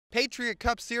Patriot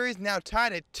Cup Series now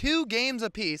tied at 2 games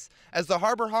apiece as the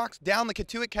Harbor Hawks down the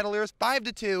Cotuit Cavaliers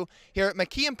 5-2 here at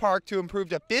McKeon Park to improve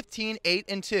to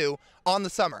 15-8-2 on the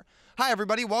summer. Hi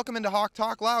everybody, welcome into Hawk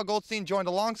Talk. Lyle Goldstein joined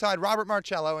alongside Robert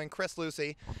Marcello and Chris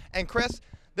Lucy. And Chris,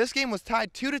 this game was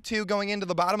tied 2-2 going into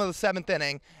the bottom of the 7th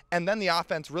inning, and then the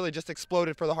offense really just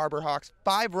exploded for the Harbor Hawks.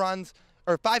 5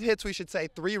 hits, we should say,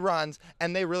 3 runs,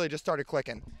 and they really just started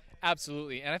clicking.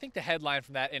 Absolutely, and I think the headline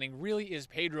from that inning really is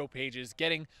Pedro Pages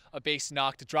getting a base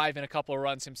knock to drive in a couple of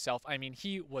runs himself. I mean,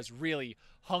 he was really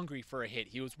hungry for a hit.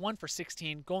 He was 1 for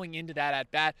 16 going into that at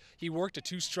bat. He worked a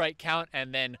 2-strike count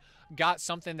and then got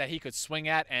something that he could swing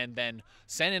at and then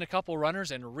sent in a couple runners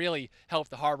and really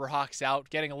helped the Harbor Hawks out,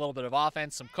 getting a little bit of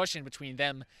offense, some cushion between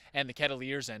them and the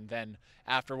Cavaliers, and then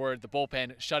afterward the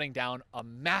bullpen shutting down a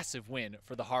massive win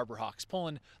for the Harbor Hawks,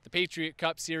 pulling the Patriot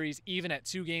Cup Series even at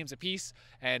 2 games apiece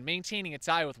and maintaining a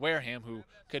tie with Wareham, who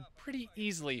could pretty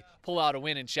easily pull out a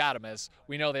win in Chatham, as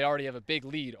we know they already have a big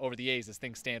lead over the A's as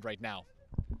things stand right now.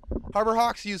 Harbor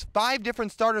Hawks used 5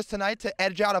 different starters tonight to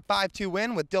edge out a 5-2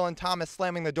 win, with Dylan Thomas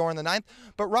slamming the door in the 9th.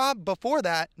 But Rob, before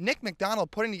that, Nick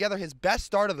MacDonald putting together his best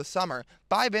start of the summer.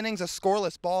 5 innings, a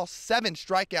scoreless ball, 7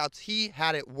 strikeouts. He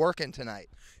had it working tonight.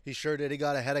 He sure did. He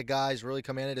got ahead of guys, really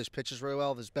commanded his pitches really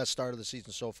well. His best start of the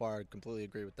season so far. I completely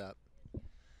agree with that.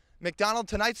 MacDonald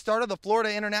tonight started the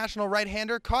Florida International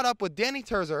right-hander, caught up with Dani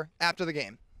Terzer after the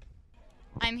game.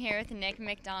 I'm here with Nick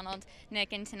MacDonald.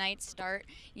 Nick, in tonight's start,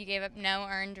 you gave up no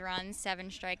earned runs, 7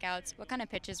 strikeouts. What kind of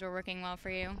pitches were working well for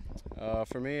you?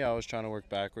 For me, I was trying to work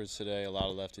backwards today. A lot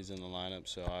of lefties in the lineup,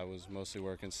 so I was mostly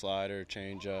working slider,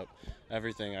 changeup,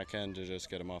 everything I can to just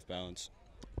get them off balance.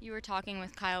 You were talking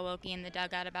with Kyle Wilkie in the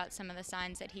dugout about some of the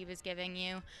signs that he was giving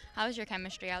you. How was your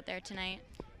chemistry out there tonight?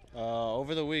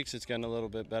 Over the weeks, it's getting a little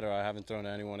bit better. I haven't thrown to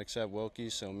anyone except Wilkie,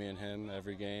 so me and him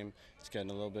every game, it's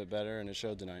getting a little bit better, and it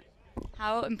showed tonight.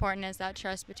 How important is that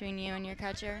trust between you and your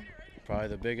catcher? Probably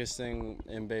the biggest thing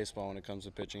in baseball when it comes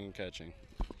to pitching and catching.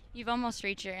 You've almost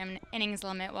reached your innings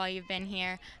limit while you've been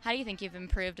here. How do you think you've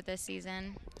improved this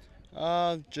season?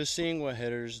 Just seeing what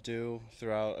hitters do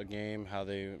throughout a game, how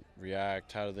they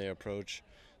react, how do they approach.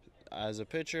 As a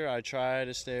pitcher, I try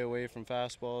to stay away from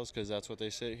fastballs because that's what they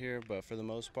sit here, but for the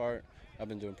most part, I've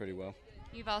been doing pretty well.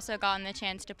 You've also gotten the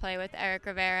chance to play with Eric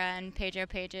Rivera and Pedro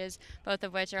Pages, both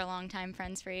of which are longtime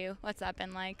friends for you. What's that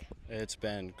been like? It's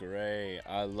been great.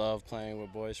 I love playing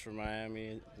with boys from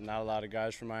Miami. Not a lot of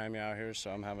guys from Miami out here,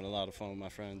 so I'm having a lot of fun with my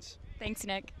friends. Thanks,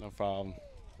 Nick. No problem.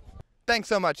 Thanks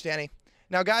so much, Dani.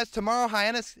 Now, guys, tomorrow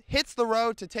Hyannis hits the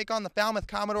road to take on the Falmouth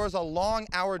Commodores, a long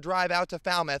hour drive out to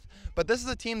Falmouth. But this is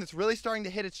a team that's really starting to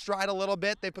hit its stride a little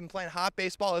bit. They've been playing hot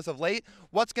baseball as of late.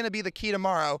 What's going to be the key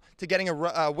tomorrow to getting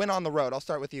a win on the road? I'll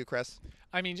start with you, Chris.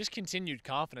 I mean, just continued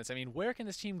confidence. I mean, where can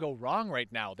this team go wrong right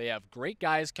now? They have great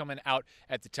guys coming out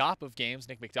at the top of games.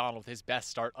 Nick MacDonald with his best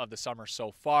start of the summer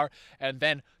so far, and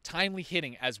then timely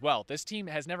hitting as well. This team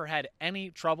has never had any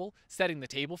trouble setting the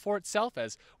table for itself,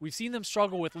 as we've seen them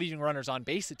struggle with leaving runners on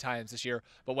base at times this year,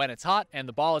 but when it's hot and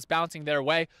the ball is bouncing their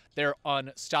way, they're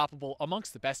unstoppable,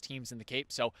 amongst the best teams in the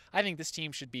Cape. So I think this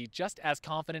team should be just as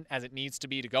confident as it needs to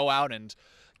be to go out and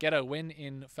get a win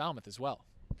in Falmouth as well.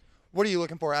 What are you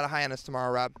looking for out of Hyannis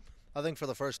tomorrow, Rob? I think for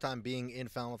the first time being in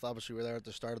Falmouth, obviously we were there at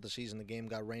the start of the season. The game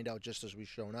got rained out just as we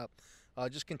shown up.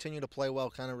 Just continue to play well,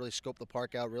 kind of really scope the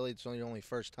park out. Really, it's only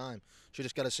first time. So you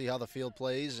just got to see how the field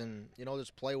plays and, you know,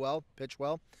 just play well, pitch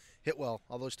well, hit well.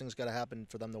 All those things got to happen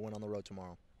for them to win on the road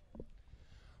tomorrow.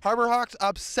 Harbor Hawks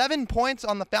up 7 points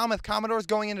on the Falmouth Commodores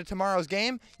going into tomorrow's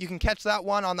game. You can catch that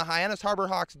one on the Hyannis Harbor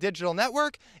Hawks digital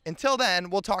network. Until then,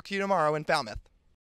 we'll talk to you tomorrow in Falmouth.